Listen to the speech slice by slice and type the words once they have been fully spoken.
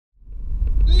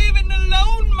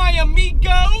beat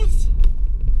goes.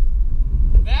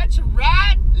 That's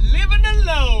right, living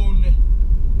alone.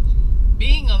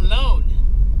 Being alone.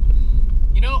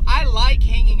 You know, I like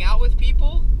hanging out with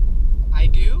people. I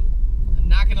do. I'm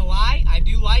not gonna lie, I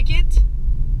do like it.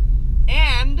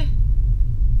 And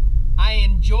I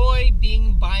enjoy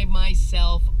being by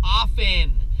myself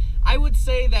often. I would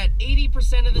say that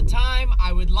 80% of the time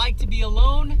I would like to be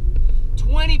alone.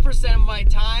 20% of my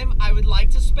time I would like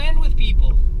to spend with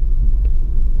people.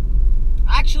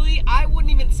 Actually, I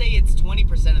wouldn't even say it's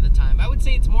 20% of the time. I would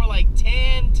say it's more like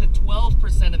 10 to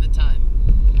 12% of the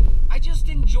time. I just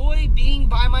enjoy being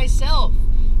by myself.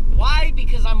 Why?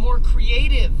 Because I'm more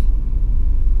creative.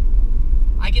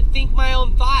 I can think my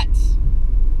own thoughts.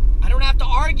 I don't have to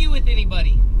argue with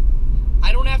anybody.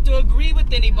 I don't have to agree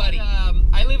with anybody.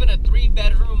 I live in a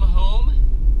 3-bedroom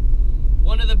home.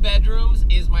 One of the bedrooms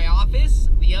is my office.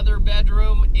 The other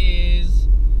bedroom is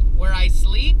where I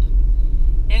sleep.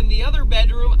 And the other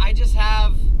bedroom, I just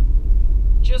have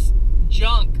just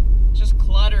junk, just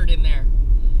cluttered in there.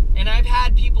 And I've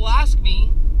had people ask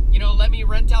me, you know, let me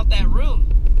rent out that room.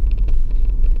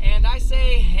 And I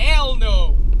say, hell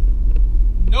no.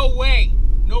 No way.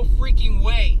 No freaking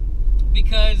way.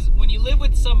 Because when you live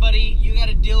with somebody, you got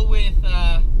to deal with,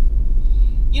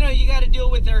 you got to deal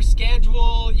with their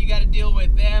schedule. You got to deal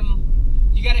with them.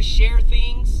 You got to share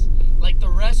things like the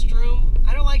restroom.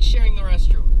 I don't like sharing the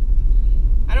restroom.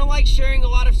 I don't like sharing a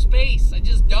lot of space. I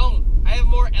just don't. I have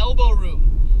more elbow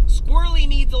room. Squirrely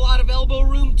needs a lot of elbow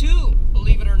room too,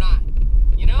 believe it or not.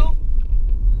 You know?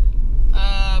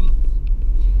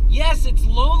 Yes, it's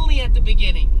lonely at the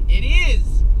beginning. It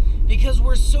is. Because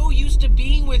we're so used to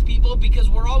being with people because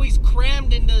we're always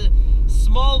crammed into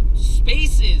small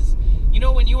spaces. You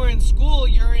know, when you were in school,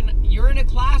 you're in a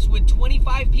class with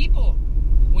 25 people.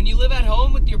 When you live at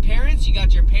home with your parents, you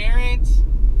got your parents,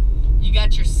 you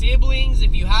got your siblings,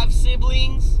 if you have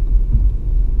siblings.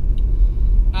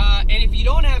 And if you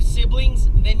don't have siblings,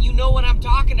 then you know what I'm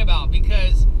talking about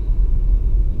because,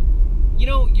 you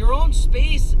know, your own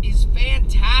space is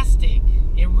fantastic.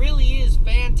 It really is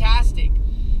fantastic.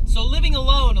 So living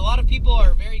alone, a lot of people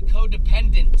are very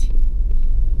codependent.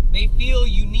 They feel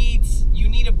you need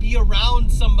to be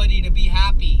around somebody to be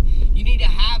happy. You need to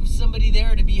have somebody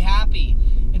there to be happy.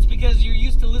 It's because you're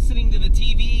used to listening to the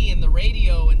TV and the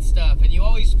radio and stuff, and you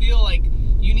always feel like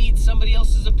you need somebody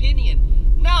else's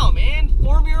opinion. No, man,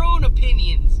 form your own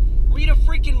opinions. Read a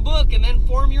freaking book and then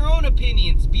form your own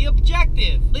opinions. Be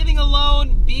objective. Living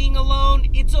alone, being alone,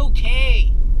 it's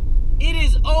okay. It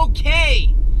is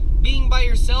okay. Being by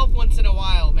yourself once in a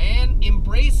while, man.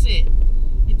 Embrace it.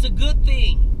 It's a good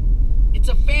thing. It's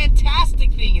a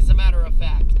fantastic thing, as a matter of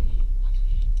fact.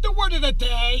 The word of the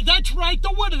day. That's right,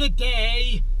 the word of the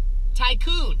day.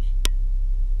 Tycoon.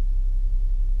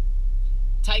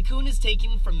 Tycoon is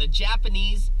taken from the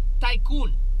Japanese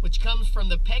tycoon, which comes from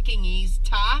the Pekingese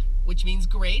ta, which means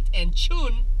great, and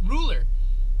chun, ruler.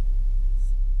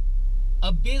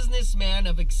 A businessman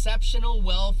of exceptional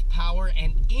wealth, power,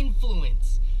 and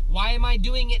influence. Why am I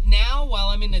doing it now while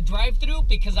I'm in the drive-thru?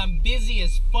 Because I'm busy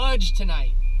as fudge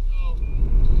tonight. So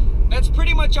that's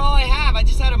pretty much all I have. I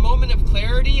just had a moment of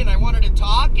clarity and I wanted to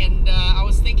talk, and I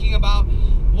was thinking about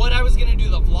what I was going to do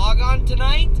the vlog on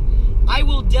tonight. I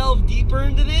will delve deeper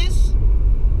into this,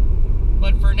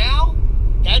 but for now,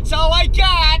 that's all I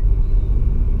got.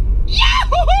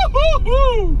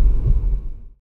 Yahoo!